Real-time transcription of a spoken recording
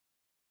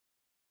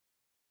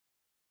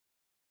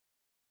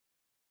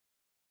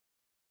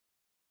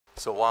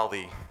So while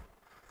the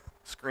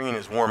screen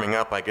is warming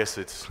up, I guess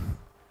it's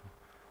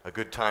a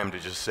good time to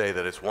just say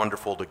that it's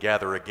wonderful to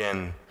gather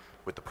again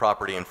with the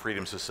Property and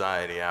Freedom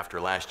Society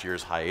after last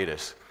year's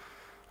hiatus.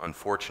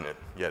 Unfortunate,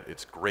 yet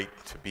it's great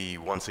to be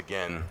once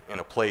again in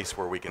a place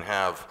where we can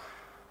have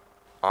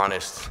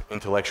honest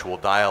intellectual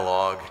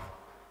dialogue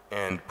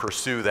and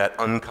pursue that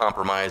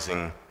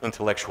uncompromising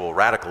intellectual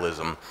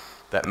radicalism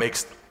that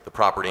makes the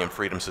Property and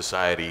Freedom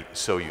Society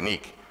so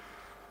unique.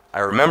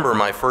 I remember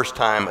my first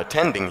time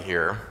attending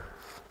here,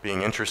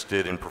 being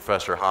interested in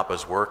Professor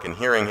Hoppe's work and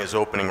hearing his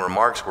opening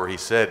remarks where he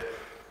said,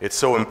 it's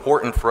so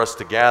important for us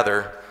to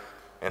gather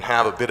and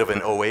have a bit of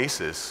an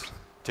oasis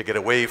to get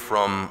away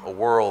from a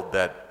world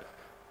that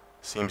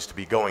seems to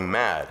be going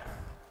mad.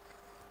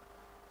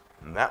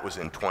 And that was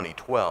in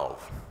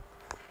 2012.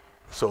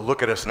 So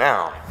look at us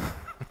now.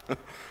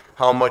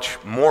 How much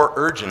more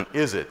urgent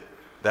is it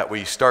that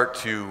we start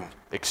to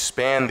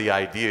expand the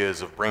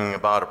ideas of bringing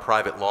about a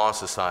private law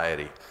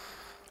society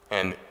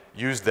and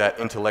use that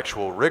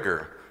intellectual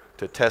rigor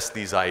to test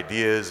these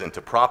ideas and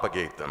to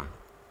propagate them.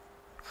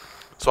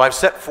 So I've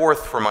set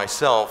forth for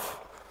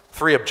myself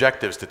 3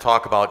 objectives to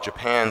talk about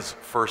Japan's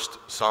first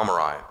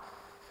samurai,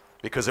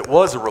 because it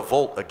was a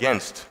revolt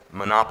against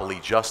monopoly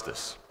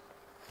justice.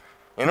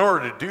 In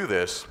order to do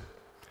this,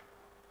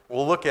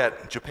 we'll look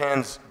at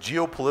Japan's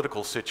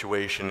geopolitical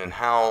situation and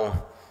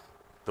how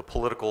the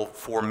political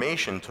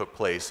formation took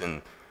place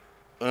in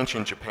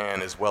ancient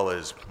Japan as well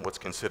as what's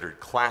considered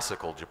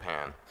classical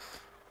Japan.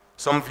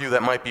 Some of you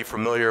that might be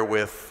familiar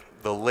with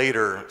the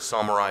later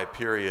samurai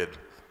period,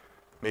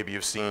 maybe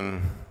you've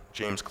seen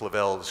James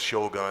Clavell's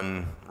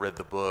Shogun, read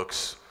the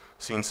books,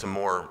 seen some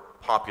more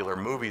popular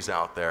movies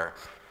out there,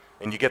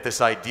 and you get this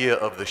idea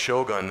of the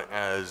shogun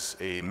as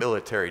a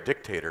military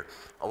dictator.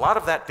 A lot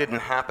of that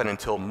didn't happen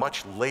until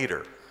much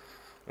later.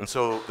 And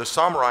so the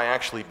samurai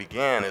actually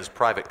began as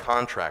private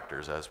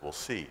contractors, as we'll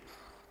see.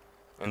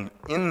 And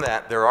in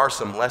that, there are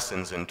some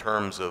lessons in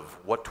terms of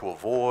what to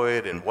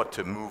avoid and what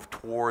to move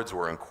towards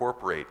or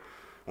incorporate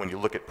when you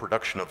look at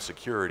production of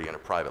security in a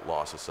private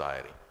law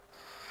society.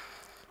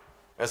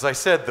 As I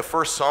said, the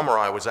first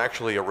samurai was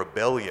actually a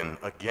rebellion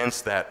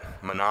against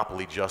that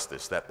monopoly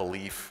justice, that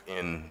belief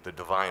in the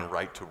divine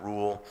right to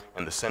rule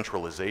and the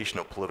centralization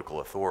of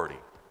political authority.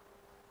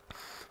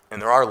 And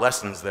there are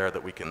lessons there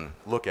that we can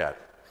look at.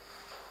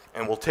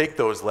 And we'll take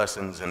those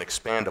lessons and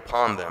expand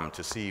upon them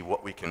to see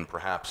what we can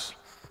perhaps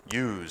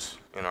use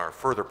in our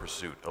further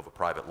pursuit of a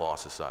private law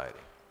society.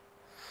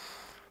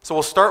 So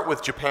we'll start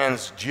with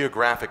Japan's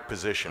geographic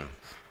position.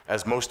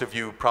 As most of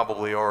you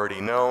probably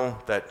already know,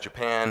 that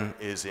Japan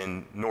is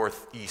in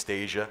Northeast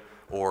Asia,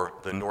 or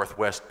the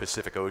Northwest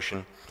Pacific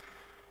Ocean,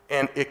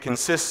 and it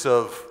consists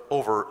of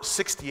over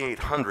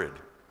 6,800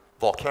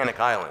 volcanic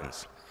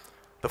islands,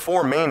 the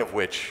 4 main of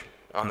which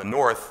on the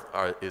north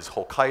is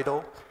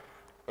Hokkaido,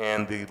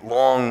 and the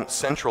long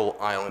central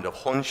island of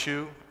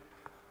Honshu.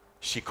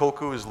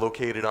 Shikoku is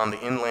located on the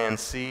inland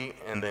sea,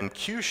 and then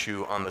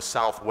Kyushu on the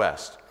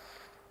southwest.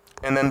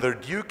 And then the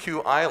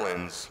Ryukyu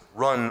Islands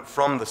run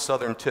from the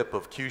southern tip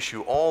of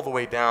Kyushu all the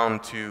way down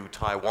to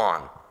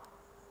Taiwan.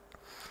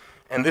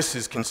 And this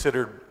is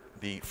considered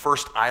the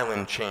first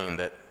island chain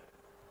that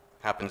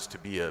happens to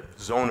be a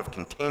zone of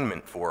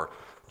containment for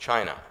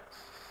China.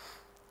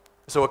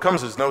 So it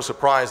comes as no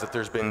surprise that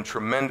there's been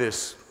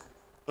tremendous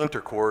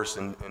intercourse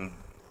and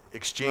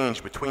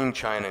exchange between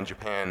China and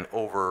Japan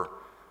over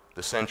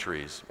the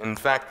centuries. In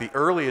fact, the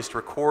earliest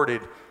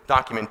recorded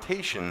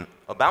documentation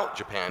about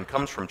Japan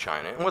comes from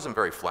China. It wasn't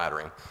very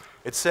flattering.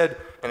 It said,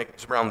 and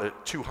it's around the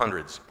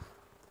 200s,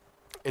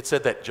 it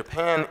said that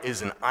Japan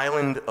is an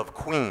island of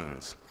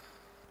queens,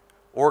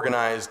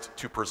 organized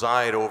to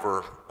preside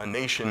over a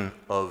nation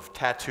of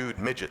tattooed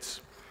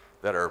midgets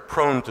that are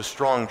prone to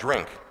strong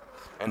drink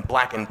and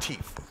blackened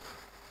teeth.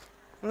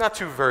 Not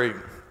too very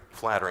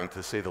flattering,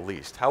 to say the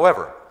least.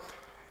 However,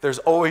 there's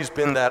always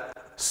been that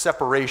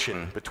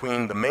separation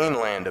between the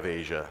mainland of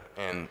Asia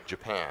and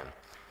Japan.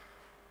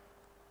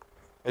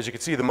 As you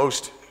can see, the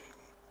most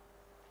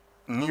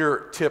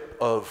near tip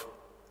of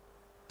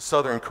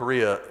southern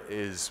Korea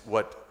is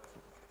what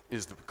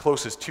is the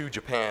closest to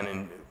Japan,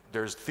 and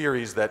there's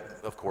theories that,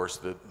 of course,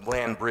 the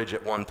land bridge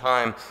at one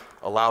time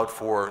allowed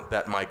for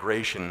that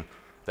migration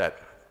that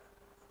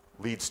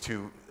leads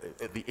to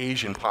the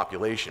Asian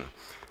population.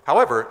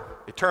 However,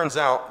 it turns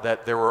out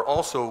that there were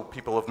also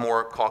people of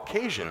more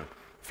Caucasian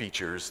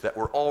features that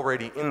were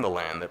already in the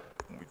land that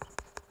we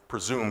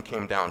presume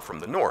came down from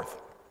the north.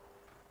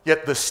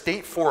 Yet the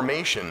state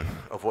formation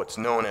of what's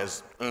known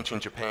as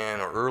ancient Japan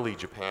or early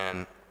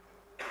Japan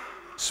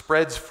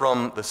spreads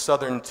from the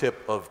southern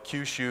tip of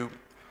Kyushu,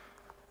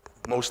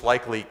 most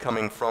likely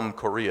coming from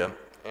Korea,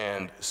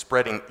 and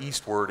spreading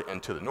eastward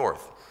and to the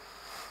north.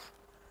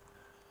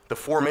 The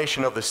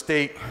formation of the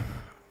state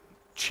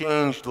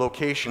changed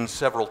location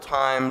several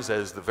times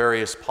as the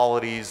various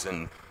polities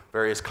and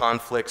various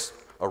conflicts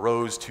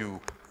arose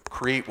to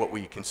create what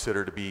we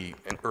consider to be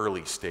an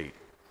early state.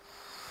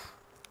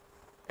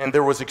 And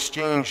there was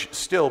exchange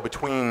still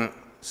between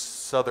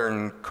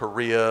southern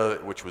Korea,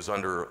 which was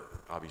under,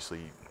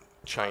 obviously,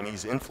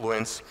 Chinese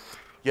influence,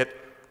 yet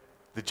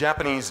the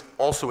Japanese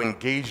also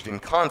engaged in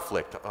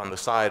conflict on the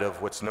side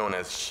of what's known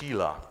as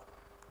Shilla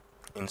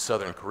in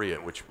southern Korea,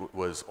 which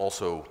was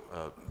also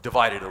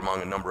divided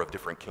among a number of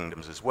different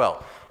kingdoms as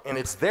well. And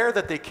it's there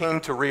that they came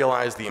to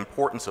realize the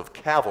importance of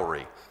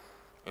cavalry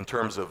in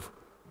terms of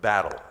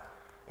battle.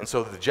 And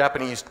so the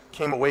Japanese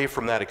came away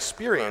from that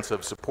experience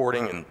of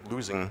supporting and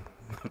losing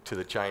to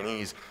the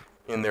Chinese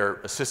in their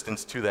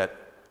assistance to that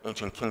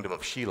ancient kingdom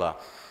of Shilla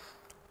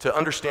to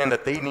understand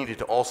that they needed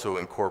to also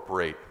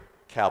incorporate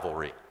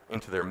cavalry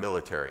into their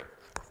military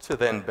to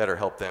then better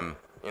help them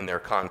in their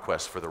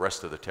conquest for the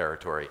rest of the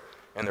territory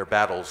and their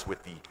battles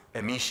with the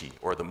emishi,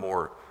 or the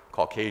more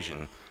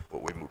Caucasian,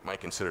 what we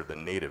might consider the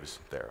natives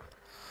there.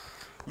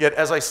 Yet,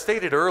 as I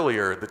stated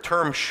earlier, the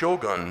term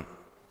shogun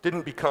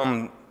didn't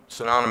become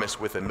synonymous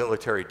with a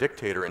military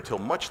dictator until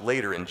much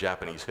later in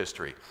Japanese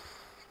history.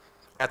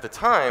 At the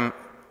time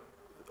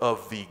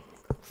of the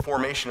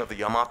formation of the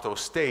Yamato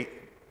state,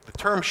 the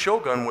term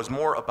shogun was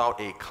more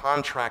about a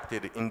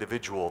contracted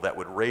individual that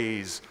would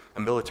raise a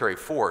military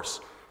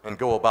force and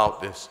go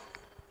about this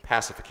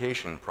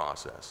pacification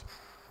process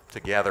to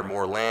gather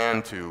more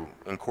land, to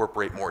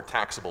incorporate more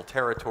taxable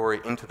territory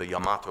into the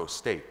Yamato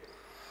state.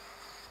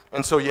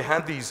 And so you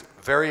had these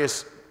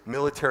various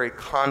military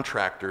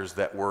contractors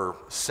that were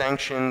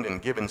sanctioned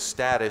and given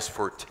status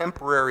for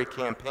temporary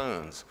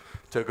campaigns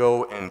to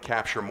go and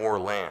capture more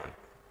land.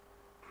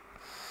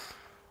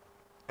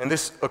 And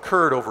this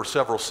occurred over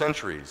several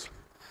centuries.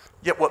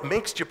 Yet what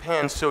makes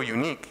Japan so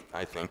unique,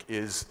 I think,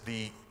 is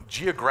the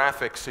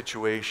geographic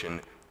situation,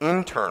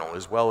 internal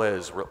as well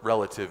as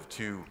relative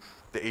to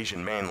the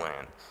Asian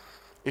mainland.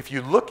 If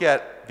you look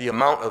at the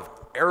amount of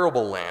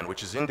arable land,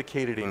 which is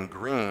indicated in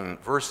green,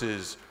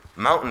 versus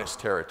mountainous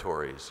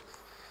territories,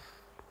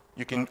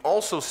 you can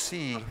also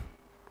see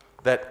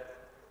that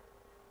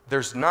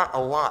there's not a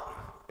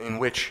lot in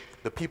which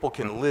the people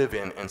can live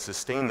in and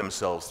sustain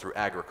themselves through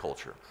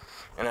agriculture.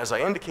 And as I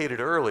indicated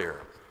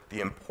earlier,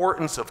 the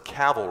importance of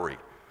cavalry,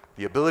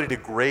 the ability to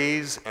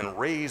graze and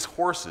raise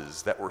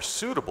horses that were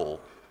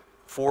suitable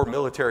for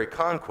military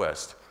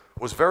conquest,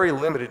 was very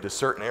limited to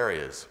certain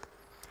areas.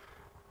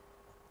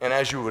 And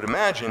as you would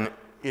imagine,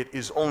 it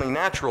is only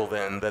natural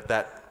then that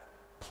that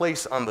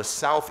place on the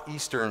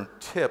southeastern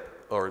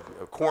tip or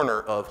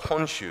corner of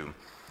Honshu,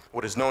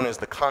 what is known as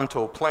the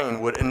Kanto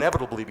Plain, would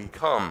inevitably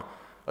become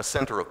a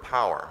center of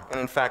power. And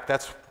in fact,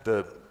 that's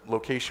the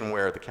location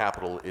where the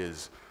capital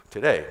is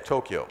today,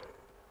 Tokyo.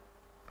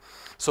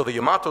 So the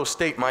Yamato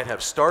state might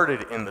have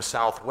started in the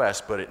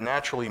southwest, but it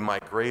naturally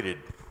migrated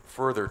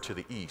further to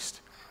the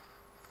east.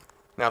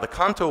 Now, the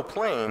Kanto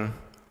Plain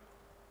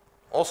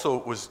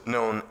also was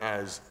known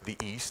as the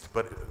East,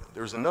 but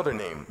there's another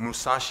name,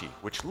 Musashi,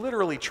 which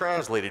literally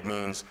translated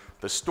means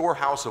the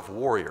storehouse of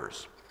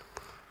warriors.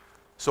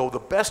 So the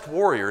best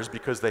warriors,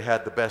 because they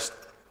had the best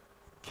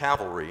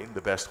cavalry,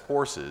 the best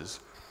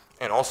horses,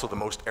 and also the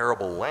most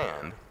arable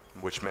land,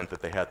 which meant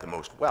that they had the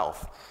most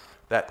wealth,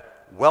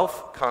 that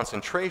wealth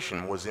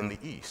concentration was in the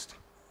East.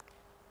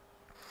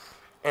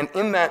 And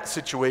in that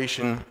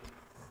situation,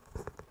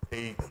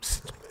 a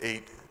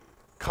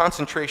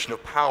concentration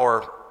of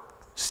power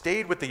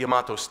stayed with the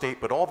Yamato state,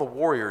 but all the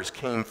warriors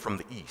came from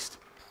the east.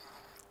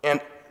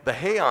 And the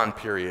Heian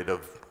period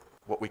of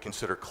what we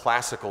consider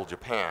classical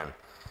Japan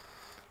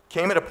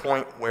came at a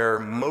point where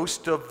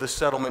most of the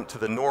settlement to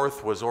the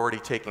north was already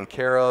taken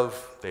care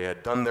of. They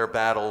had done their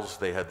battles,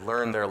 they had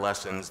learned their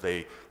lessons,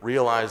 they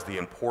realized the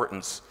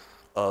importance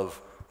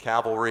of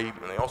cavalry,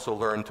 and they also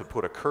learned to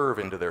put a curve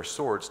into their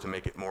swords to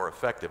make it more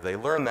effective. They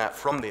learned that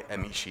from the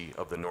emishi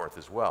of the north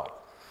as well.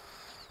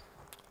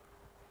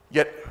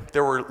 Yet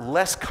there were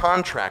less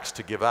contracts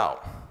to give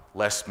out,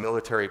 less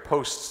military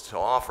posts to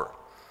offer.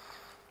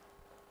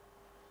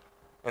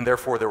 And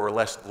therefore there were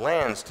less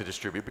lands to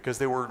distribute because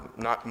they were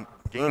not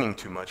gaining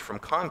too much from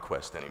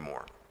conquest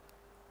anymore.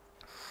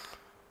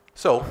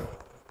 So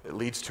it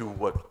leads to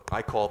what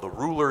I call the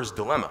ruler's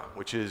dilemma,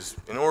 which is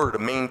in order to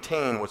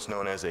maintain what's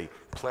known as a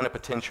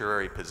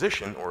plenipotentiary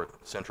position or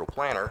central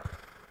planner,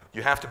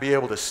 you have to be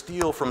able to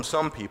steal from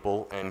some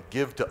people and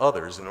give to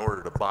others in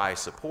order to buy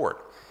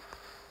support.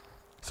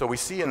 So we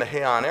see in the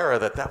Heian era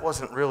that that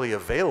wasn't really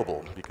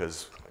available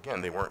because,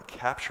 again, they weren't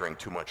capturing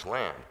too much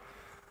land.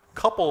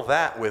 Couple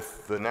that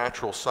with the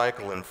natural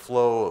cycle and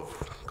flow of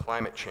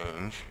climate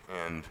change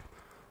and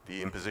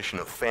the imposition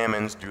of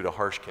famines due to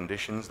harsh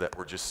conditions that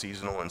were just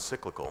seasonal and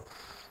cyclical.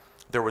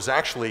 There was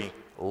actually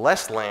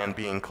less land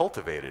being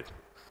cultivated.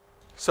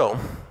 So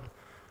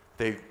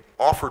they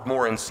offered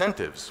more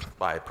incentives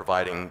by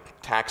providing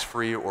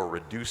tax-free or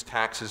reduced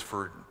taxes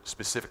for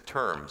specific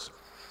terms.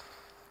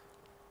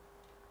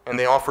 And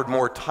they offered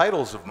more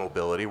titles of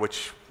mobility,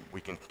 which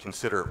we can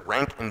consider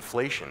rank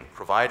inflation,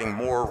 providing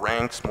more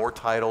ranks, more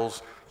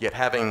titles, yet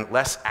having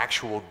less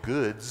actual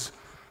goods,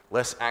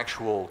 less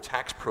actual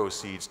tax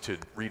proceeds to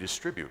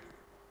redistribute.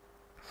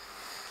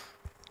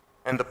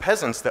 And the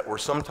peasants that were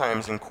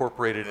sometimes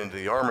incorporated into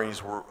the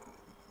armies were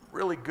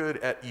really good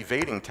at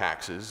evading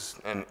taxes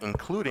and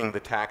including the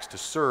tax to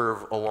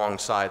serve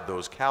alongside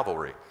those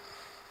cavalry.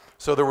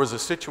 So there was a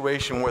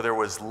situation where there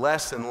was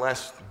less and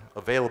less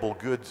available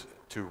goods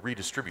to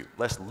redistribute,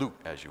 less loot,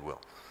 as you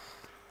will.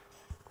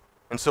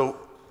 And so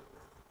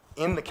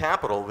in the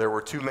capital, there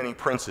were too many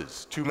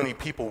princes, too many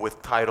people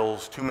with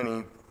titles, too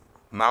many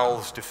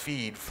mouths to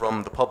feed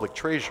from the public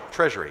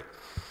treasury.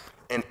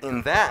 And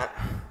in that,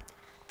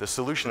 the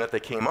solution that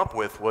they came up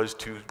with was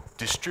to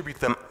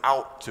distribute them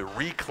out to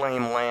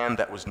reclaim land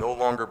that was no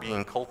longer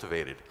being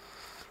cultivated,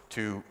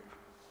 to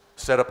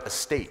set up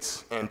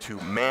estates, and to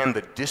man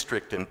the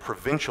district and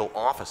provincial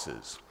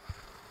offices.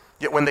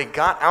 Yet when they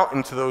got out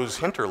into those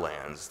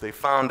hinterlands, they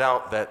found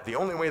out that the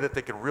only way that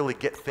they could really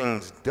get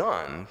things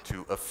done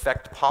to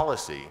affect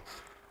policy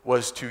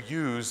was to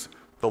use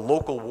the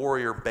local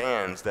warrior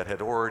bands that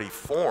had already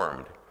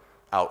formed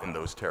out in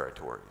those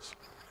territories.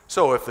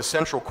 So if the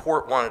central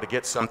court wanted to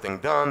get something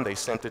done, they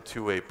sent it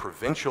to a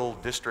provincial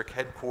district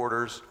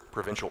headquarters,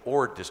 provincial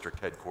or district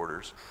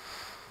headquarters,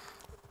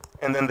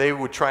 and then they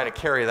would try to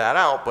carry that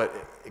out, but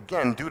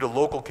again, due to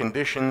local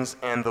conditions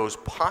and those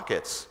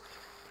pockets,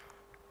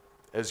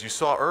 as you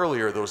saw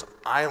earlier, those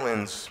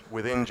islands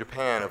within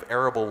Japan of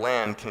arable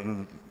land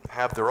can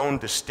have their own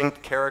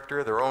distinct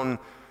character, their own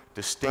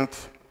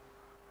distinct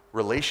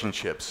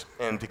relationships,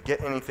 and to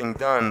get anything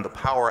done, the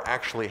power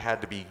actually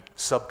had to be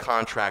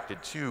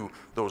subcontracted to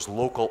those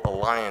local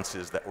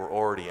alliances that were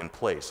already in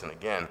place. And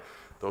again,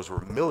 those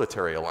were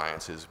military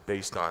alliances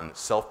based on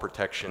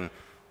self-protection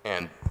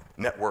and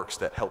networks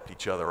that helped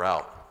each other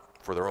out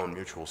for their own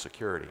mutual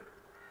security.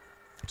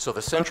 So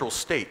the central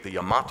state, the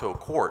Yamato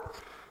court,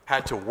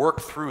 had to work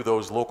through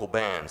those local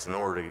bands in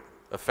order to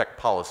affect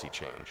policy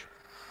change.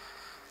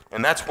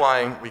 And that's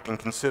why we can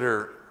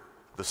consider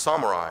the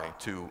samurai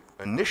to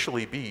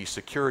initially be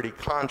security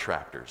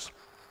contractors.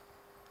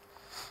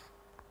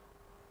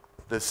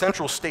 The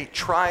central state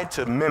tried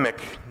to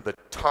mimic the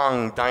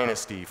Tang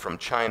dynasty from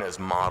China's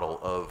model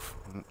of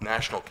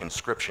national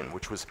conscription,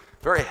 which was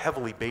very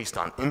heavily based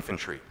on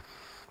infantry.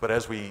 But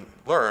as we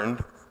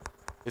learned,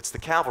 it's the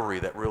cavalry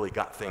that really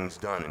got things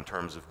done in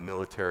terms of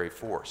military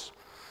force.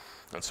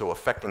 And so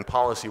affecting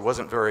policy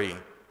wasn't very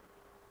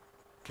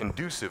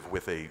conducive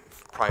with a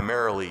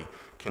primarily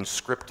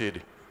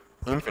conscripted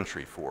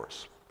infantry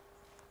force.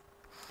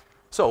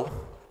 So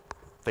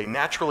they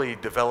naturally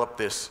developed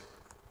this,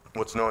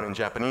 what's known in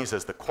Japanese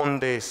as the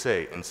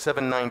Kondei-sei. In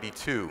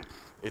 792,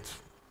 it's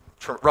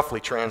roughly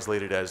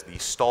translated as the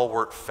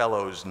Stalwart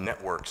Fellows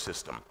Network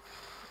System.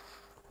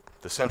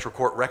 The Central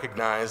Court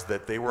recognized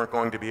that they weren't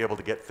going to be able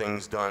to get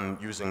things done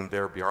using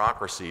their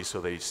bureaucracy, so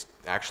they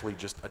actually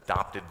just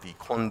adopted the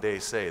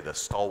Kondei-sei, the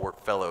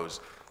Stalwart Fellows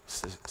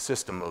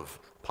system of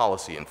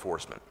policy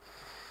enforcement.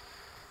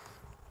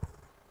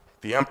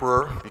 The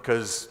emperor,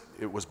 because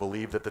it was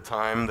believed at the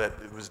time that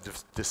it was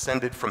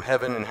descended from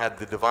heaven and had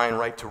the divine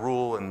right to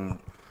rule, and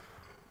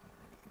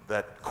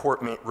that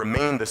court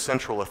remained the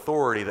central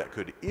authority that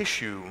could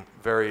issue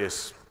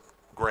various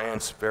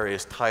grants,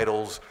 various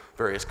titles,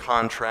 various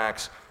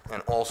contracts,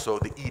 and also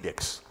the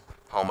edicts,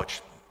 how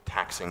much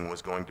taxing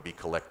was going to be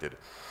collected.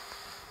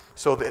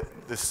 So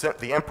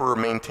the emperor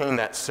maintained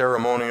that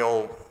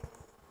ceremonial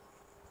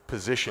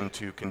position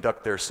to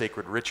conduct their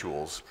sacred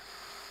rituals.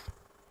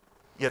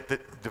 Yet the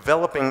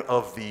developing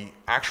of the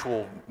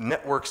actual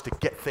networks to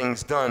get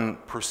things done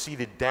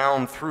proceeded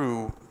down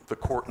through the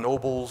court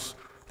nobles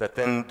that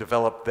then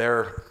developed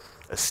their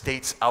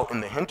estates out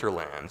in the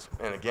hinterlands.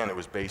 And again, it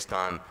was based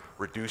on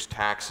reduced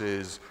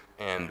taxes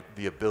and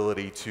the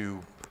ability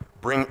to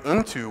bring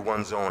into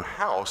one's own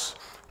house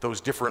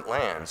those different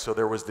lands. So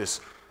there was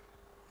this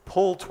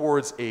pull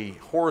towards a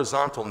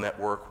horizontal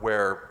network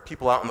where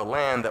people out in the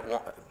land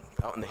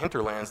out in the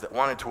hinterlands that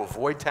wanted to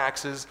avoid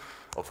taxes,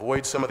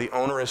 avoid some of the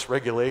onerous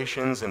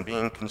regulations and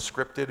being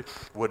conscripted,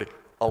 would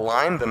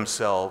align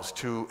themselves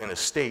to an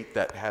estate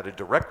that had a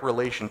direct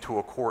relation to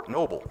a court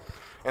noble.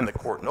 And the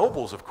court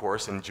nobles, of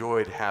course,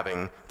 enjoyed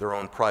having their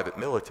own private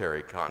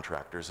military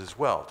contractors as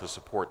well to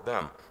support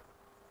them.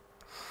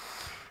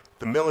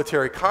 The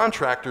military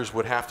contractors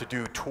would have to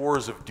do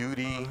tours of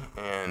duty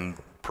and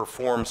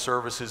perform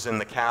services in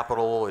the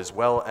capital as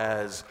well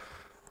as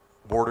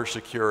border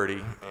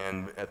security.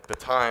 And at the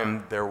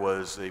time, there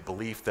was a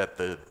belief that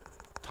the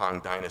Tang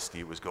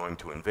dynasty was going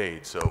to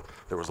invade. So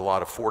there was a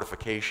lot of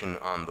fortification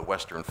on the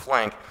western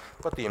flank,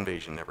 but the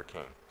invasion never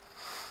came.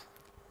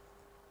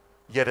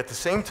 Yet at the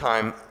same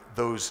time,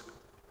 those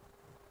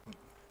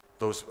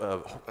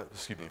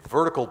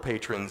vertical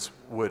patrons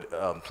would,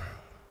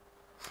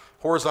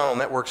 horizontal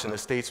networks and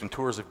estates and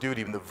tours of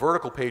duty, and the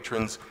vertical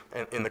patrons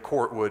in the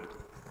court would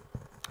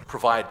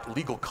provide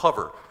legal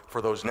cover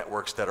for those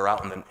networks that are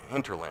out in the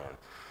hinterland.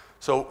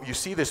 So you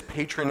see this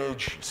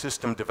patronage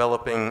system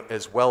developing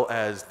as well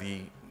as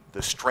the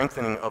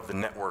strengthening of the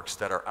networks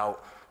that are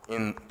out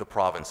in the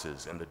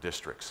provinces and the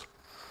districts.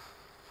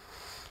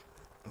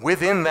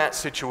 Within that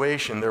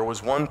situation, there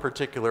was one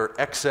particular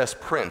excess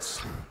prince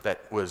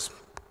that was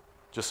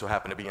just so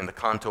happened to be in the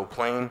Kanto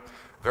Plain,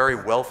 very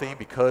wealthy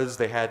because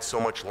they had so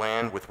much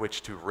land with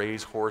which to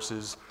raise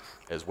horses,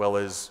 as well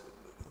as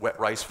wet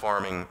rice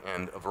farming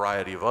and a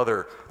variety of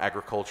other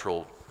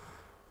agricultural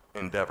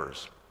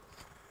endeavors.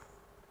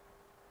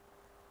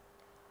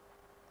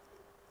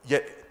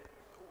 Yet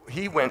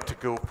he went to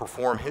go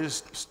perform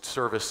his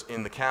service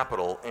in the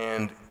capital,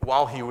 and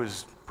while he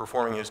was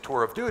performing his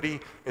tour of duty,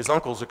 his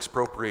uncles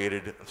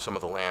expropriated some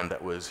of the land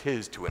that was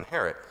his to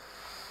inherit.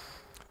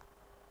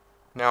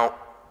 Now,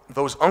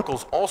 those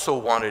uncles also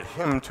wanted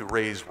him to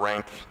raise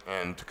rank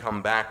and to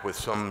come back with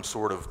some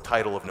sort of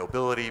title of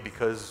nobility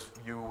because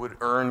you would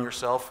earn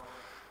yourself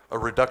a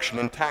reduction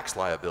in tax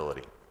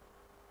liability.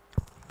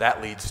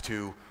 That leads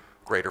to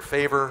greater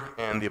favor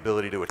and the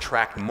ability to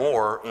attract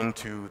more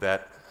into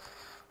that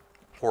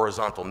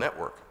horizontal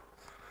network.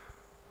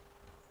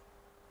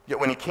 Yet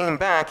when he came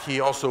back,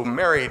 he also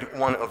married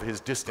one of his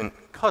distant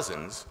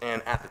cousins,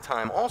 and at the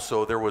time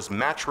also there was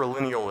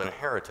matrilineal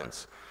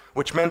inheritance,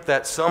 which meant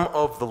that some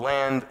of the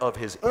land of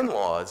his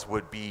in-laws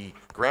would be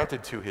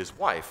granted to his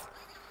wife.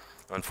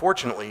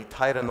 Unfortunately,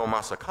 Taira no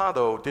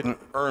Masakado didn't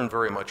earn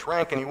very much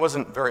rank, and he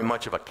wasn't very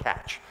much of a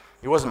catch.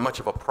 He wasn't much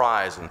of a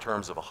prize in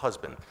terms of a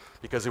husband,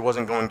 because he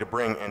wasn't going to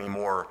bring any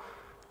more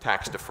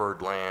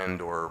tax-deferred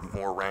land or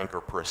more rank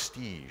or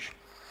prestige.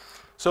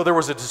 So there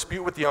was a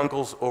dispute with the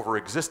uncles over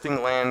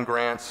existing land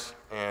grants,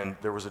 and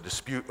there was a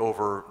dispute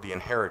over the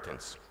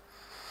inheritance.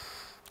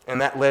 And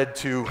that led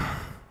to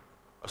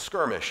a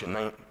skirmish in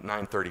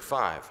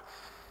 935.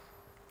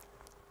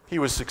 He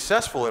was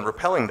successful in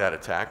repelling that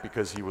attack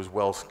because he was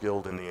well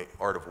skilled in the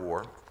art of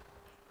war.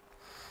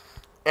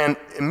 And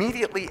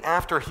immediately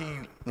after he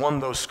won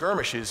those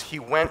skirmishes, he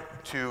went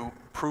to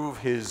prove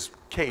his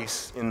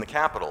case in the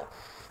capital.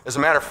 As a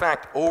matter of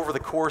fact, over the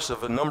course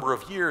of a number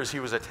of years, he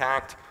was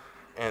attacked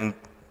and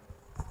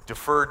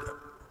deferred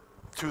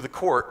to the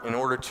court in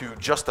order to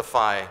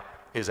justify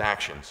his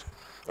actions.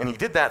 And he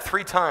did that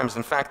 3 times.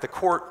 In fact, the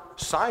court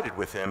sided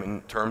with him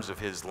in terms of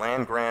his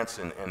land grants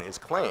and his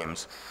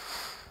claims.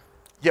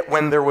 Yet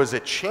when there was a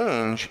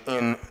change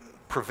in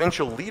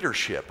provincial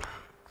leadership,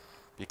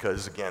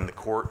 because again, the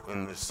court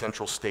in the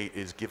central state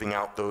is giving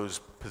out those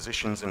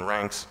positions and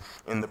ranks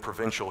in the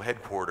provincial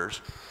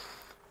headquarters,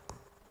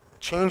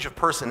 change of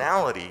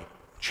personality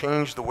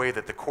changed the way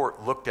that the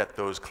court looked at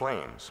those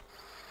claims.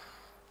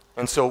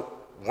 And so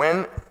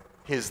when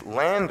his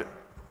land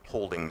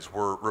holdings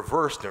were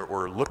reversed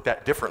or looked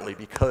at differently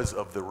because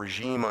of the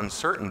regime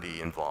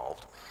uncertainty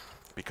involved,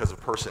 because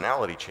of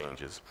personality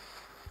changes,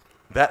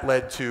 that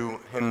led to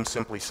him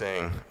simply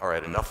saying, all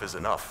right, enough is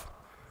enough.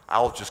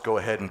 I'll just go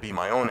ahead and be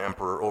my own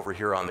emperor over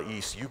here on the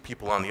east. You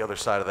people on the other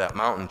side of that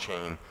mountain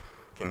chain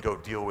can go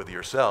deal with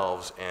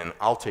yourselves, and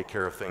I'll take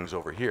care of things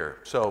over here.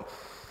 So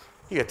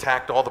he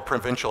attacked all the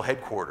provincial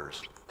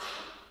headquarters,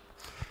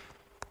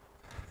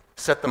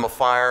 set them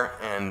afire,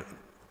 and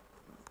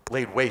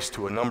laid waste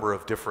to a number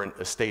of different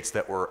estates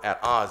that were at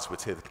odds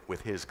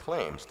with his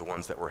claims, the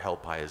ones that were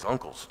held by his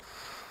uncles.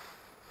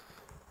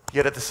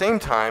 Yet at the same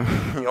time,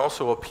 he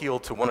also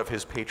appealed to one of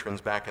his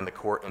patrons back in the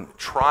court and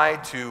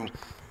tried to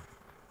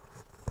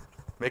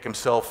make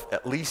himself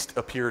at least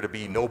appear to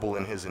be noble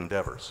in his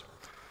endeavors.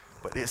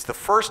 But it's the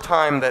first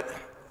time that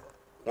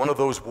one of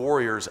those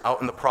warriors out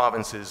in the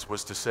provinces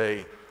was to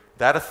say,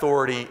 that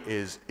authority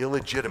is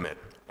illegitimate,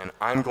 and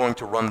I'm going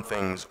to run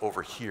things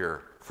over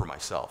here for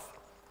myself.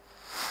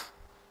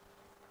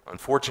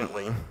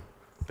 Unfortunately,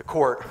 the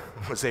court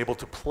was able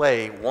to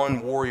play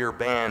one warrior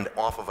band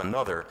off of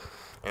another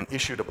and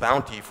issued a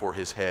bounty for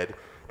his head,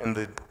 and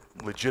the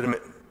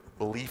legitimate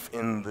belief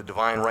in the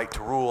divine right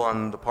to rule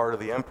on the part of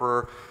the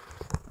emperor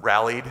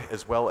rallied,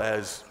 as well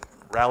as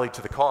rallied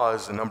to the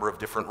cause a number of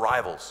different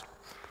rivals.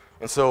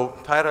 And so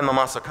Taira no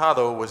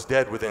Masakado was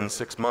dead within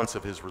 6 months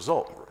of his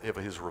revolt.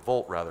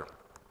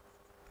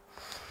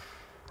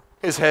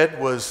 His head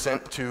was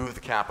sent to the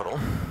capital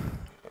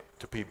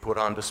to be put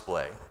on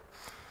display.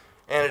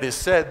 And it is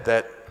said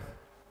that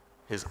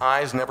his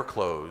eyes never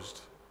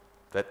closed,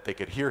 that they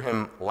could hear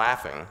him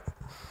laughing,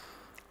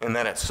 and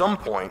that at some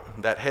point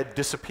that head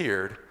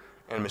disappeared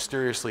and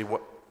mysteriously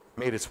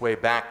made its way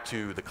back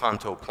to the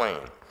Kanto Plain.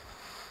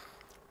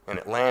 And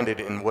it landed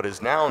in what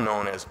is now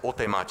known as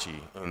Otemachi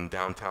in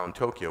downtown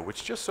Tokyo,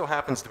 which just so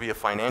happens to be a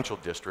financial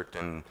district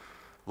and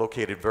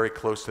located very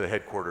close to the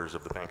headquarters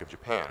of the Bank of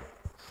Japan.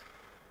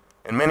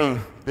 And many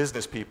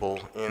business people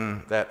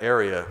in that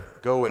area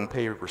go and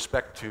pay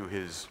respect to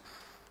his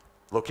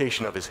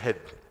location of his head.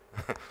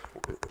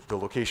 The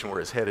location where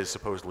his head is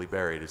supposedly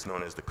buried is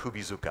known as the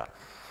Kubizuka.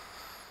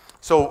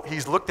 So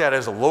he's looked at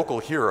as a local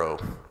hero,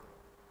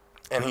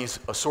 and he's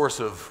a source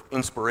of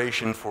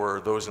inspiration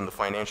for those in the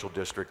financial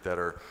district that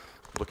are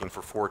looking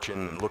for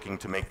fortune and looking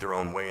to make their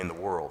own way in the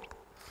world.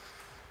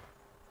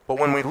 But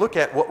when we look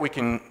at what we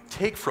can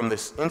take from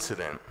this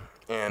incident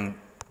and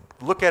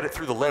look at it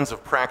through the lens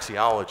of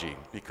praxeology,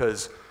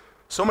 because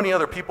so many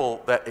other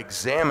people that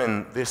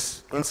examine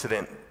this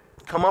incident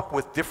come up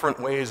with different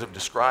ways of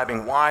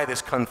describing why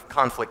this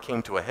conflict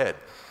came to a head.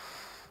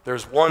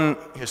 There's one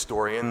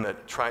historian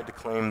that tried to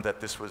claim that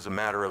this was a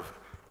matter of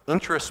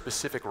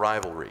intraspecific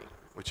rivalry,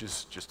 which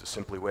is just a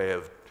simple way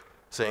of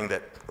saying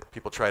that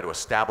people try to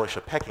establish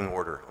a pecking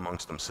order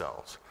amongst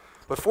themselves.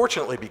 But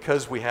fortunately,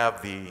 because we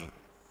have the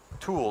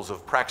tools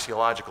of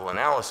praxeological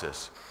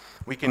analysis,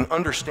 we can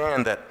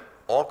understand that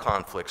all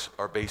conflicts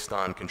are based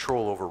on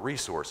control over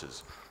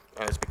resources.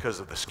 And it's because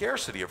of the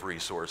scarcity of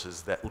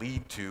resources that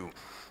lead to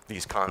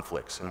these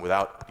conflicts. And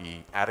without the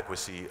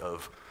adequacy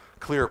of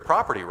clear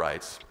property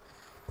rights,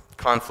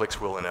 conflicts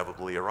will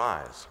inevitably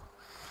arise.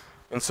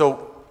 And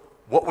so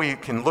what we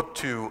can look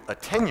to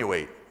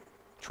attenuate,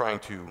 trying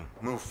to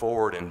move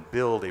forward and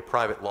build a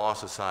private law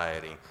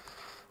society,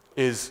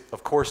 is,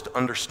 of course, the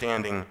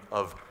understanding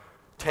of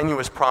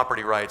tenuous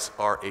property rights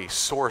are a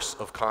source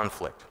of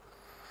conflict.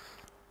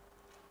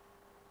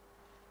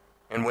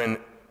 And when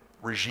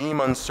regime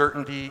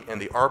uncertainty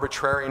and the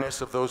arbitrariness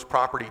of those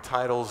property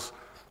titles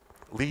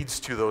leads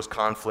to those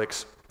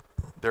conflicts,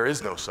 there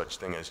is no such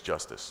thing as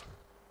justice.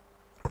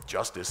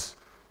 Justice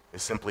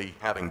is simply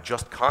having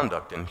just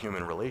conduct in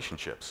human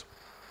relationships.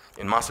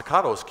 In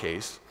Masakado's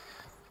case,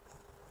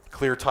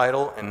 clear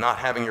title and not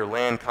having your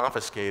land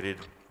confiscated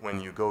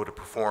when you go to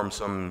perform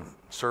some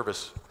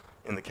service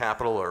in the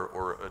capital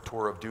or a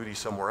tour of duty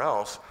somewhere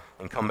else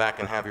and come back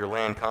and have your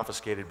land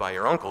confiscated by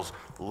your uncles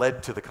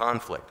led to the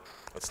conflict.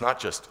 It's not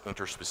just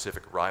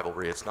interspecific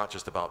rivalry, it's not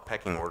just about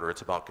pecking order,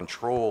 it's about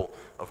control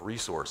of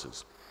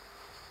resources.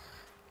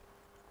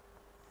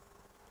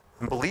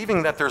 And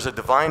believing that there's a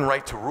divine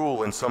right to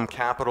rule in some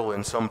capital,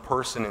 in some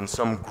person, in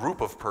some group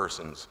of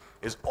persons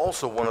is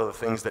also one of the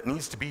things that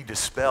needs to be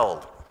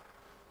dispelled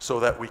so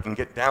that we can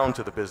get down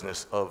to the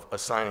business of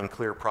assigning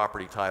clear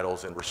property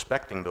titles and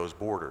respecting those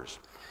borders.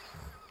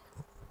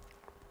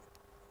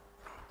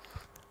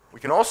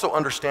 We can also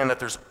understand that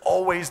there's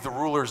always the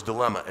ruler's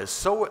dilemma.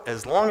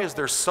 As long as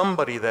there's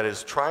somebody that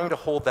is trying to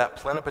hold that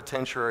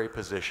plenipotentiary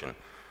position,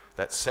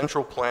 that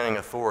central planning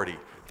authority,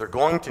 they're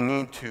going to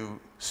need to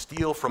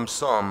steal from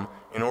some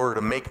in order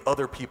to make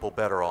other people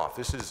better off.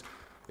 This is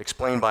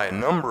explained by a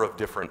number of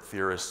different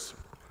theorists,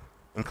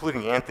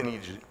 including Anthony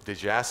de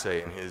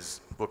Jassé in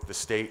his book, The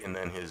State, and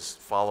then his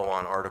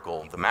follow-on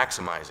article, The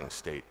Maximizing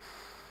State.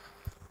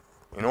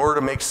 In order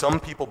to make some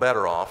people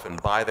better off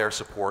and by their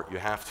support, you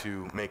have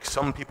to make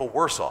some people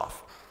worse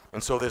off.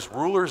 And so this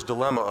ruler's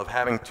dilemma of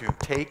having to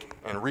take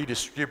and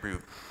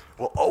redistribute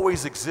will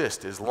always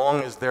exist as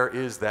long as there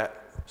is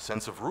that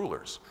sense of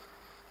rulers.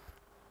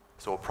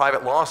 So a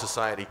private law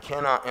society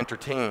cannot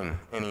entertain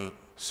any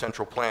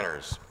central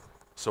planners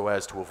so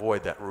as to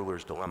avoid that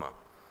ruler's dilemma.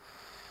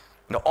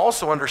 Now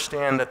also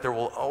understand that there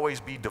will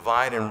always be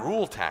divide and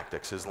rule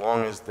tactics as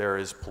long as there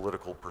is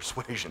political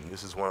persuasion.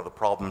 This is one of the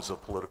problems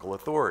of political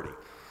authority.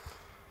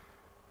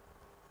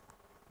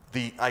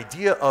 The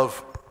idea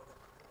of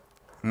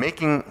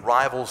making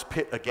rivals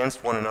pit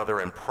against one another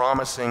and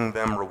promising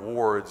them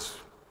rewards,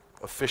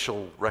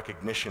 official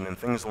recognition, and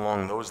things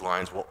along those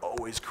lines will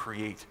always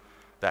create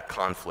that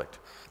conflict.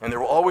 And there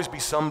will always be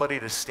somebody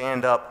to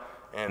stand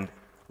up and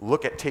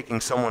look at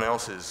taking someone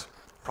else's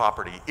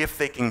property if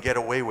they can get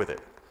away with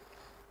it.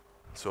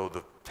 So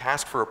the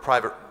task for a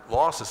private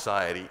law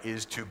society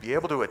is to be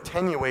able to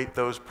attenuate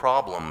those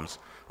problems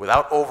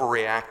without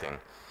overreacting.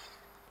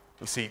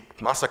 You see,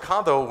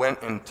 Masakado went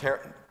and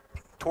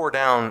tore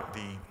down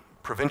the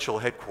provincial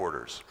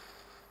headquarters.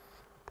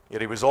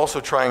 Yet he was also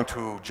trying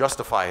to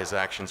justify his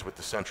actions with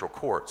the central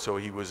court. So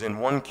he was in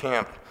one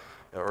camp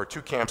or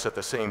two camps at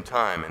the same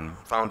time and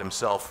found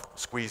himself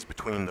squeezed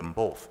between them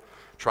both,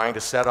 trying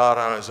to set out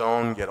on his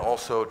own, yet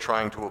also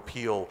trying to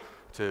appeal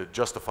to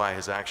justify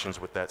his actions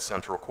with that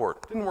central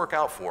court. Didn't work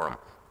out for him.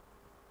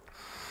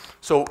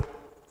 So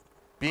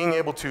being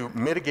able to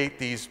mitigate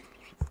these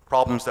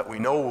problems that we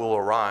know will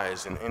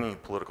arise in any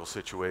political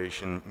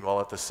situation,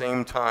 while at the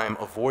same time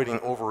avoiding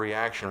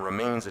overreaction,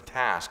 remains a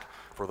task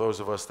for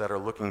those of us that are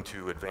looking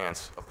to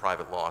advance a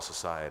private law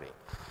society.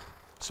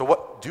 So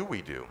what do?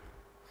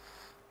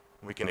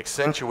 We can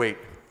accentuate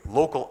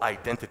local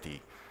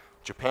identity.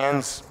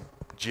 Japan's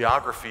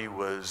geography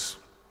was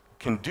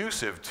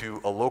conducive to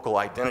a local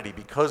identity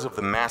because of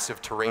the massive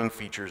terrain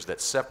features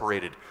that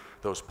separated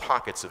those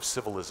pockets of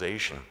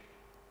civilization.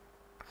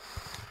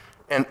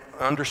 And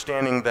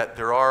understanding that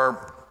there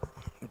are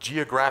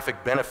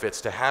geographic benefits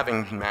to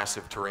having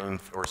massive terrain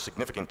or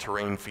significant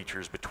terrain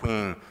features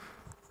between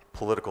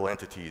political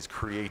entities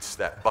creates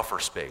that buffer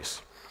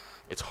space.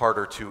 It's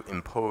harder to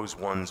impose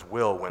one's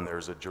will when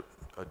there's a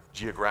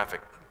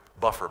geographic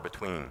buffer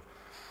between.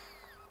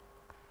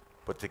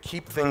 But to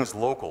keep things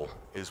local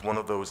is one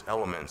of those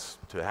elements,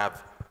 to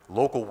have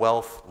local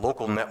wealth,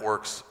 local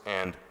networks,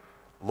 and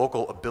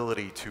local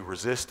ability to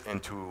resist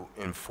and to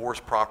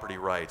enforce property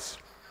rights.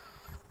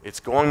 It's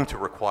going to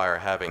require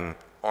having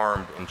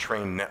armed and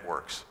trained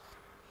networks.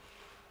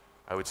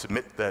 I would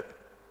submit that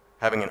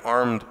having an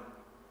armed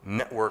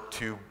network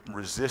to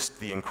resist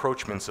the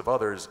encroachments of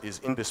others is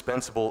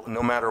indispensable,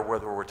 no matter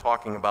whether we're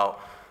talking about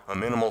a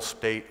minimal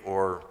state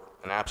or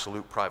an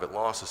absolute private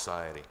law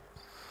society.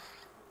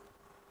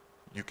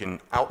 You can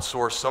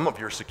outsource some of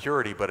your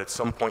security, but at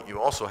some point you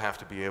also have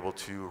to be able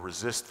to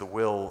resist the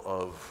will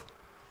of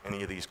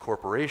any of these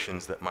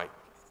corporations that might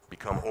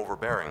become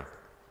overbearing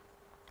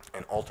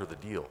and alter the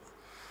deal.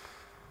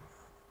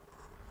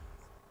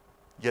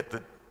 Yet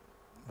the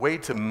way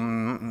to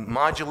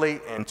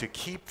modulate and to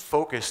keep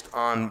focused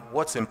on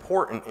what's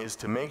important is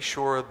to make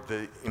sure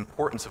the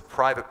importance of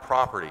private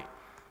property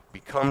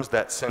becomes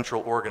that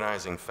central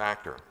organizing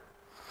factor.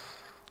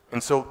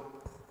 And so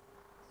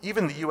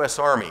even the US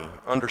Army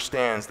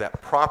understands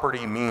that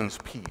property means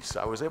peace.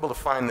 I was able to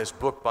find this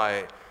book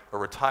by a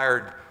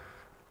retired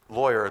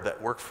lawyer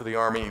that worked for the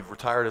Army,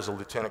 retired as a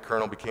lieutenant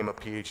colonel, became a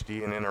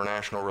PhD in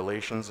international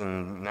relations,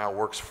 and now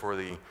works for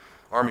the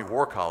Army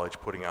War College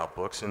putting out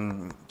books.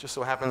 And it just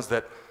so happens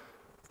that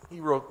he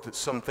wrote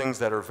some things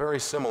that are very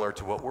similar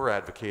to what we're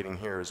advocating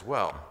here as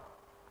well.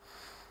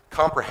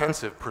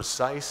 Comprehensive,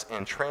 precise,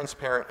 and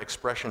transparent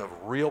expression of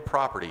real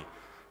property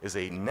is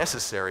a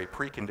necessary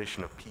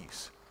precondition of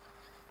peace.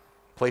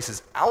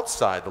 Places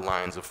outside the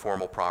lines of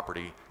formal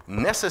property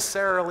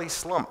necessarily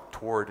slump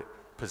toward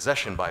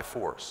possession by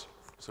force.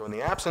 So in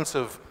the absence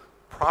of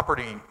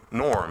property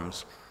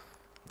norms,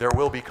 there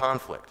will be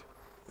conflict.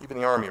 Even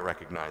the Army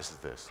recognizes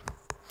this.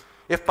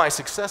 If by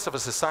success of a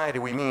society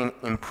we mean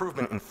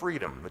improvement in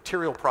freedom,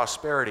 material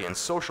prosperity, and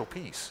social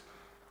peace,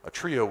 a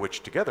trio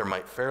which together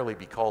might fairly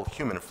be called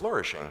human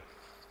flourishing,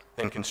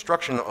 then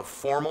construction of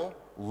formal,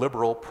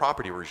 liberal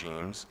property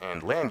regimes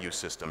and land use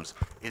systems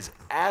is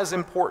as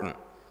important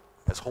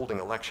as holding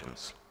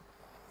elections.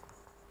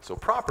 So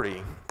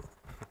property,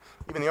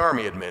 even the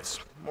Army admits,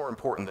 more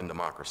important than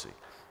democracy.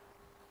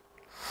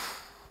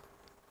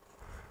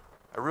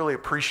 I really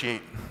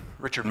appreciate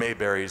Richard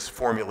Mayberry's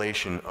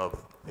formulation of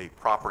a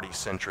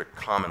property-centric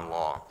common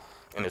law,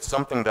 and it's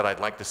something that I'd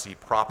like to see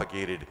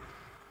propagated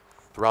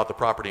throughout the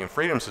Property and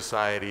Freedom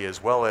Society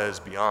as well as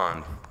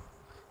beyond.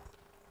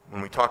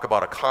 When we talk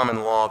about a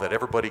common law that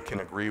everybody can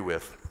agree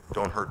with,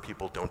 don't hurt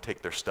people, don't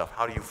take their stuff,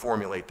 how do you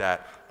formulate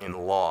that in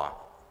law?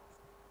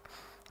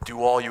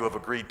 Do all you have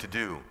agreed to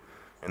do,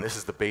 and this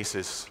is the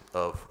basis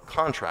of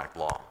contract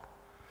law.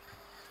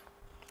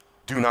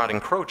 Do not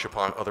encroach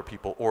upon other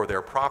people or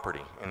their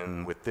property, and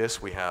then with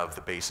this we have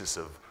the basis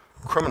of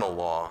criminal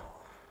law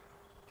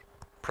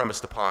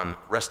premised upon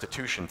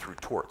restitution through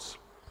torts.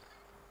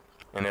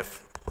 And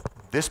if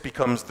this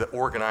becomes the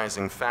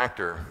organizing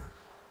factor,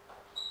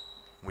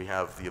 we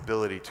have the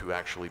ability to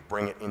actually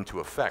bring it into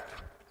effect.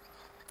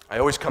 I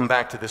always come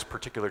back to this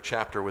particular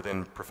chapter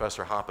within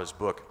Professor Hoppe's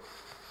book,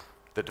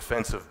 The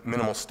Defense of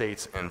Minimal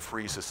States and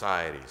Free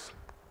Societies.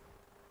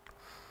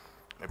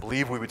 I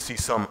believe we would see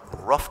some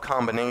rough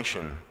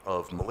combination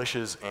of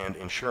militias and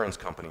insurance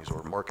companies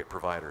or market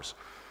providers,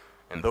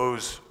 and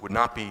those would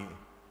not be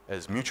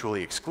as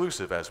mutually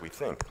exclusive as we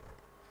think.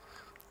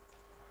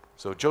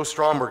 So Joe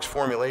Stromberg's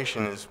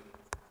formulation is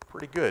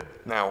pretty good.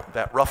 Now,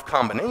 that rough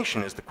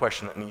combination is the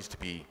question that needs to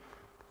be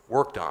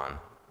worked on,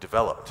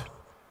 developed,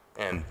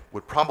 and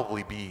would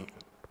probably be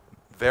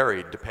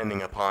varied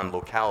depending upon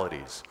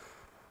localities.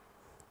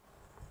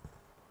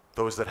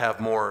 Those that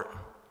have more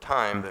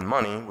time than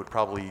money would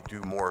probably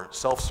do more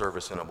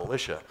self-service in a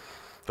militia.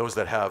 Those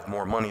that have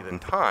more money than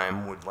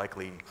time would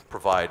likely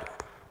provide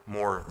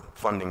more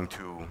funding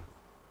to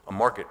a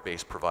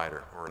market-based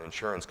provider or an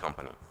insurance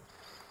company.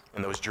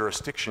 And those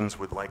jurisdictions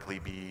would likely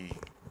be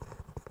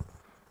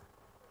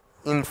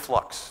in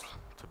flux,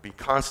 to be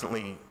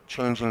constantly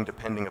changing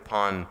depending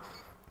upon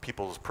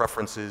people's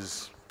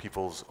preferences,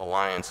 people's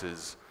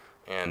alliances,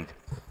 and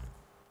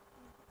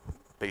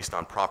based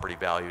on property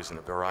values and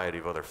a variety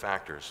of other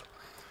factors.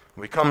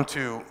 We come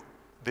to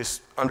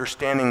this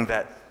understanding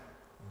that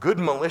good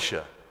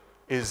militia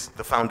is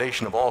the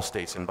foundation of all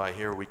states, and by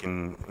here we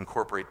can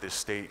incorporate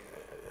this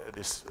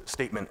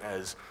statement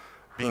as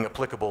being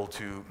applicable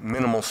to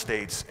minimal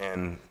states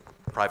and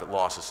private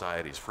law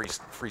societies,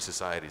 free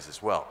societies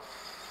as well.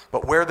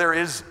 But where there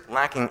is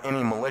lacking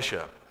any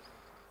militia,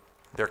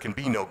 there can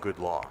be no good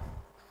law,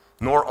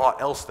 nor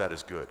aught else that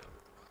is good.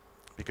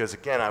 Because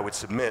again, I would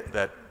submit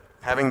that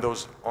having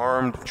those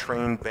armed,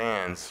 trained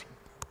bands,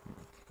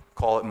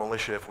 call it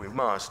militia if we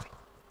must,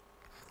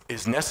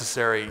 is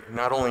necessary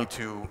not only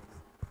to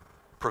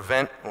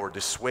prevent or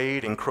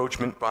dissuade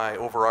encroachment by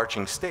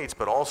overarching states,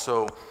 but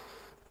also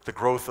the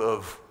growth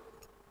of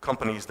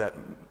companies that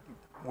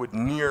would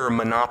near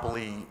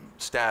monopoly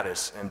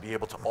status and be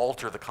able to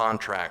alter the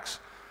contracts,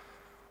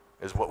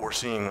 is what we're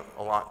seeing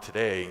a lot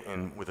today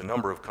with a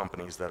number of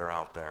companies that are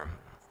out there.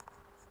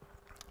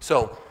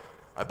 So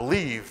I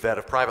believe that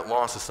a private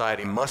law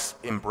society must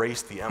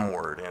embrace the M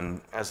word,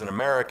 and as an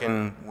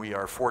American, we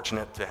are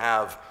fortunate to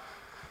have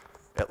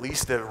at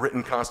least a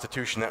written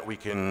constitution that we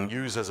can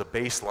use as a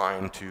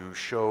baseline to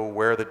show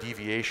where the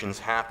deviations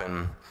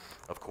happen,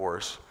 of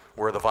course,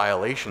 where the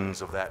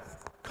violations of that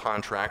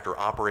contract or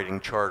operating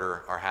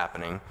charter are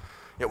happening.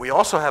 Yet we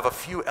also have a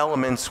few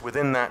elements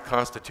within that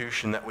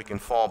Constitution that we can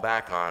fall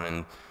back on.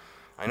 And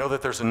I know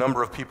that there's a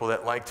number of people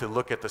that like to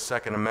look at the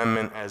Second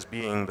Amendment as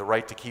being the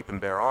right to keep and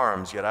bear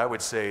arms, yet I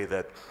would say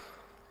that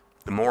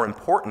the more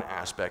important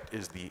aspect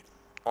is the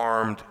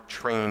armed,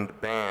 trained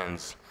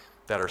bands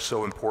that are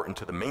so important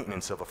to the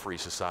maintenance of a free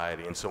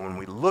society. And so when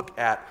we look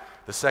at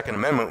the Second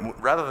Amendment,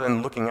 rather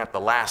than looking at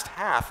the last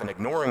half and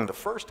ignoring the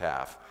first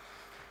half,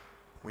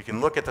 we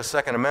can look at the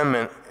Second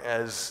Amendment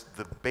as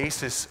the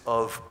basis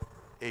of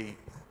an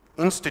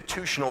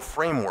institutional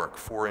framework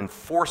for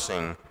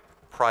enforcing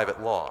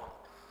private law.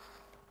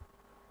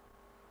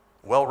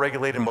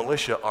 Well-regulated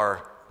militia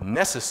are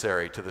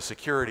necessary to the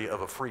security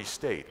of a free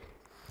state.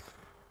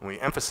 We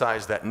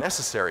emphasize that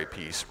necessary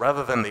piece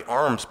rather than the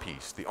arms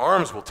piece. The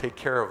arms will take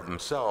care of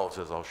themselves,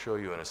 as I'll show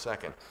you in a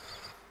second.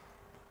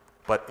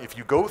 But if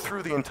you go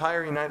through the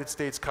entire United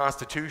States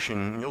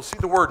Constitution, you'll see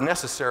the word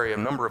necessary a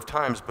number of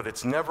times, but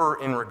it's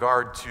never in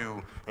regard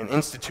to an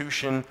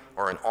institution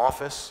or an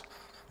office.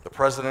 The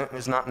president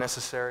is not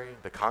necessary.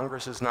 The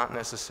Congress is not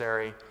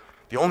necessary.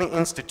 The only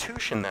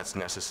institution that's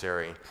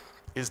necessary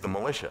is the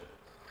militia.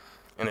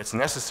 And it's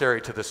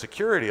necessary to the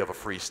security of a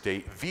free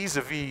state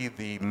vis-a-vis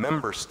the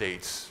member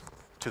states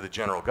to the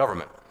general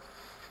government.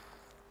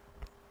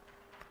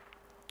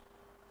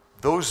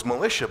 Those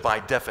militia, by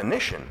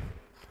definition,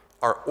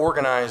 are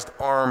organized,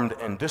 armed,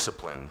 and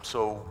disciplined.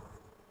 So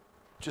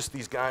just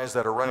these guys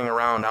that are running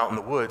around out in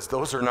the woods,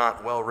 those are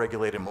not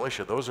well-regulated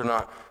militia. Those are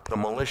not the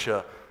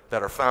militia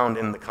that are found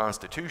in the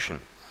Constitution.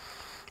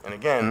 And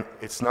again,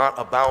 it's not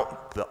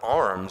about the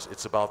arms,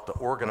 it's about the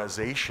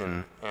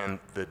organization and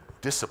the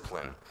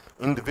discipline.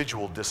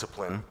 Individual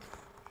discipline,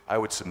 I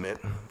would submit,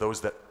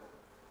 those that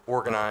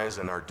organize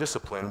and are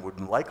disciplined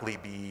would likely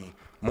be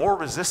more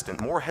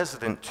resistant, more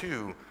hesitant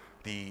to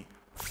the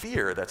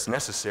fear that's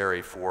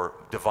necessary for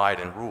divide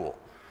and rule.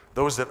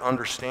 Those that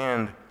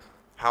understand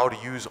how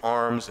to use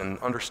arms and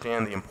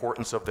understand the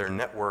importance of their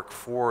network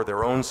for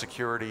their own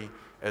security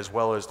as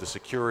well as the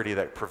security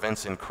that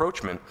prevents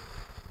encroachment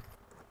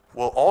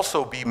will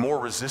also be more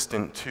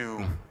resistant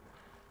to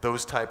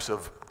those types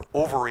of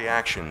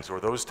overreactions or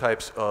those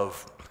types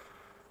of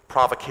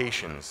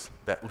provocations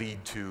that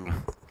lead to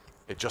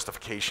a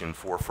justification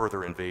for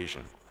further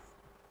invasion.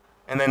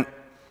 And then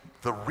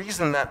the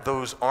reason that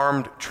those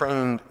armed,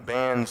 trained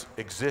bands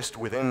exist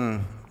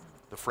within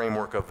the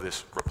framework of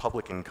this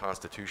Republican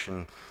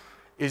Constitution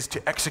is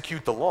to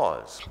execute the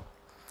laws.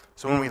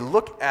 So when we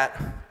look at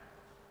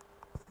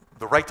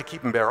the right to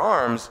keep and bear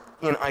arms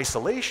in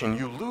isolation,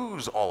 you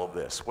lose all of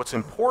this. What's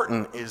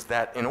important is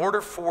that in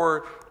order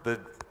for the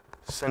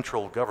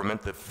central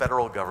government, the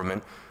federal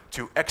government,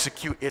 to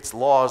execute its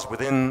laws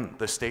within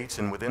the states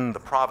and within the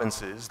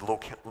provinces,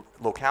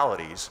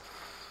 localities,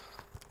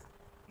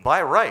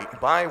 by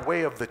right, by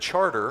way of the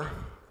charter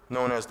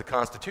known as the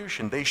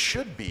Constitution, they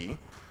should be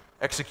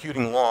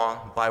executing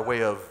law by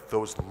way of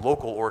those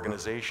local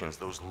organizations,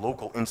 those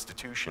local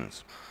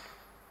institutions.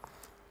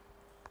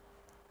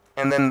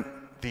 And then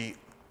the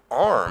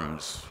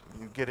arms,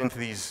 you get into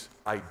these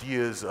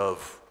ideas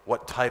of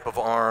what type of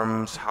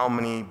arms, how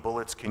many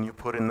bullets can you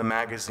put in the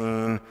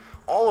magazine.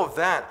 All of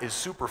that is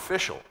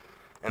superficial.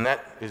 And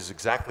that is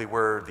exactly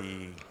where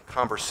the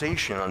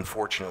conversation,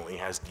 unfortunately,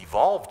 has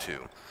devolved to.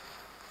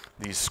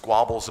 These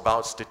squabbles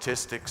about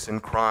statistics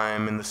and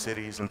crime in the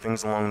cities and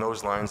things along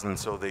those lines, and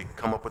so they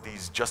come up with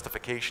these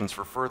justifications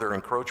for further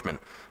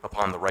encroachment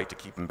upon the right to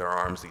keep and bear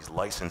arms, these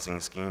licensing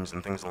schemes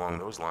and things along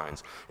those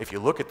lines. If you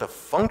look at the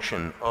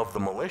function of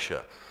the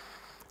militia,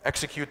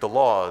 execute the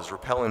laws,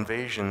 repel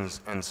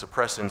invasions, and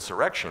suppress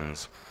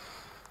insurrections,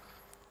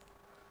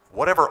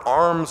 whatever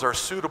arms are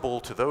suitable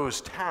to those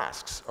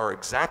tasks are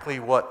exactly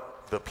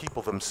what the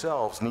people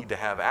themselves need to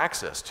have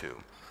access to.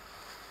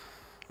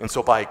 And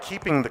so by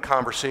keeping the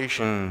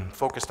conversation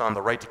focused on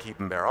the right to keep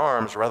and bear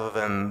arms rather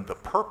than the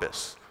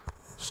purpose,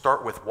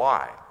 start with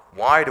why.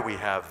 Why do we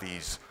have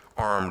these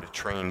armed,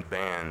 trained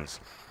bands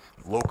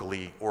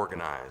locally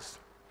organized?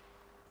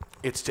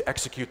 It's to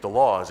execute the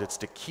laws. It's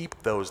to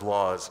keep those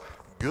laws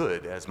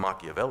good, as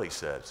Machiavelli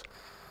says,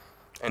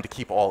 and to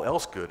keep all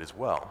else good as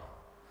well.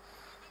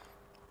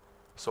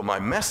 So my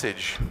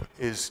message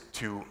is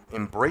to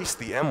embrace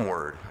the M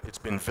word. It's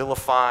been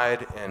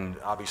vilified, and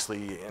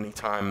obviously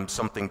anytime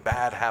something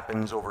bad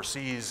happens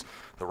overseas,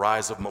 the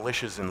rise of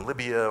militias in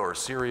Libya or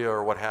Syria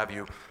or what have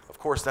you, of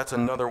course that's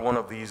another one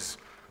of these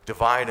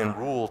divide and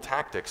rule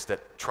tactics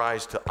that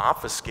tries to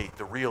obfuscate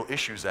the real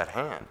issues at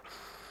hand.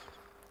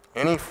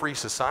 Any free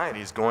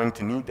society is going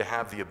to need to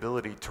have the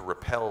ability to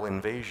repel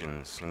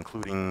invasions,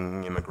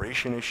 including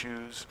immigration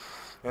issues.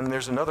 And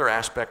there's another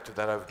aspect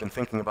that I've been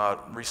thinking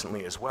about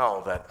recently as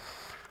well that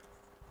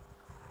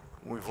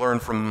we've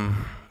learned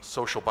from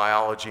social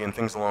biology and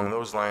things along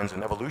those lines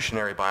and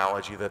evolutionary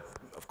biology that,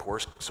 of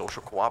course,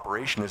 social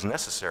cooperation is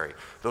necessary.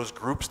 Those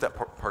groups that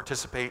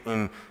participate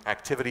in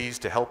activities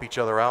to help each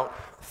other out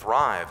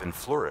thrive and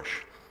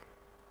flourish.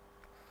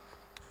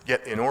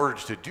 Yet in order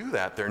to do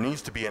that, there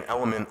needs to be an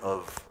element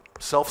of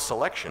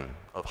self-selection,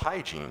 of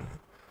hygiene.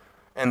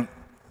 And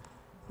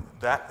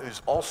that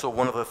is also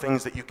one of the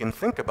things that you can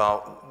think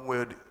about.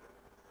 Would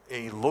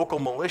a local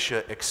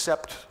militia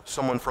accept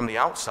someone from the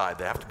outside?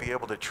 They have to be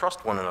able to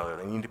trust one another.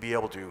 They need to be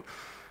able to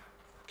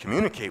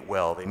communicate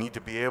well. They need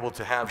to be able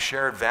to have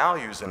shared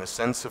values and a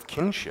sense of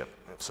kinship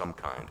of some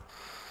kind.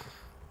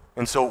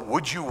 And so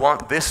would you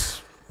want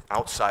this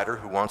outsider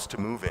who wants to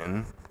move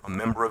in a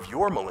member of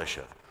your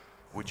militia?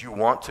 Would you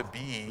want to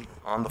be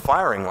on the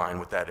firing line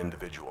with that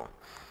individual?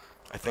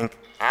 I think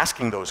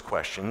asking those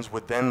questions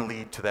would then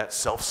lead to that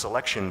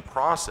self-selection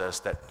process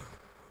that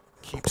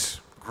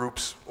keeps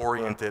groups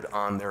oriented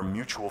on their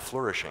mutual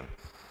flourishing.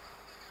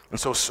 And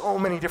so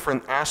many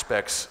different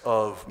aspects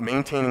of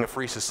maintaining a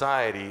free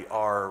society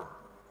are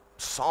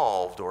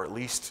solved or at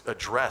least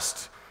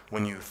addressed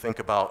when you think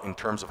about in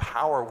terms of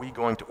how are we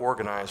going to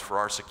organize for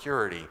our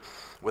security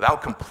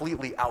without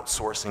completely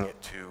outsourcing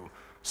it to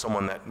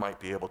someone that might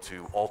be able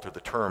to alter the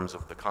terms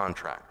of the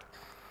contract.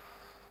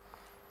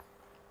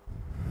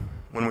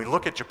 When we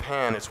look at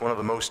Japan, it's one of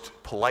the most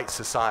polite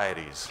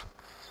societies.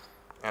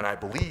 And I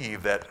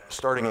believe that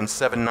starting in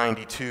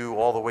 792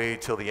 all the way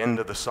till the end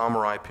of the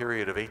samurai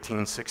period of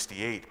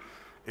 1868,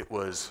 it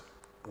was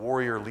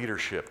warrior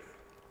leadership,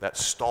 that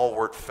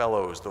stalwart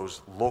fellows,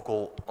 those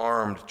local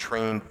armed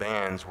trained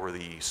bands were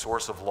the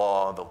source of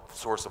law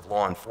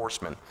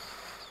enforcement,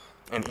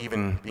 and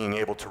even being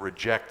able to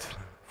reject,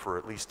 for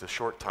at least a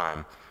short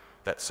time,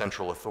 that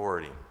central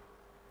authority.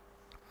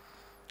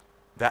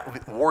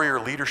 That warrior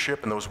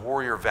leadership and those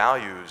warrior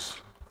values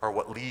are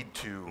what lead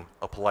to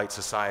a polite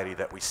society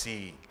that we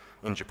see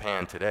in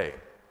Japan today.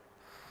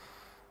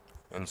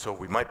 And so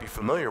we might be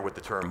familiar with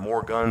the term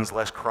more guns,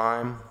 less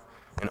crime.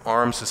 An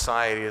armed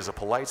society is a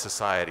polite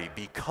society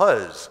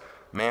because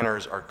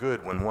manners are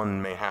good when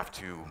one may have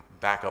to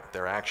back up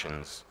their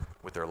actions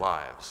with their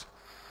lives.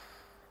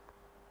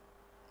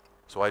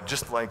 So I'd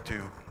just like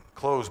to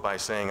close by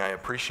saying I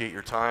appreciate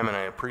your time and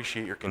I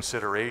appreciate your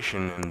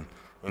consideration, and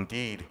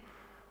indeed,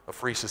 a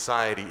free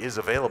society is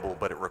available,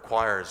 but it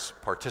requires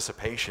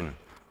participation.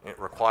 It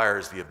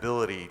requires the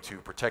ability to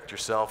protect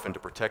yourself and to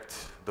protect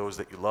those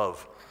that you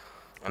love.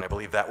 And I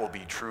believe that will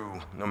be true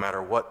no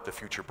matter what the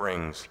future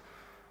brings,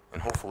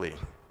 and hopefully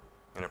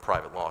in a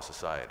private law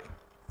society.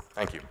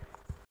 Thank you.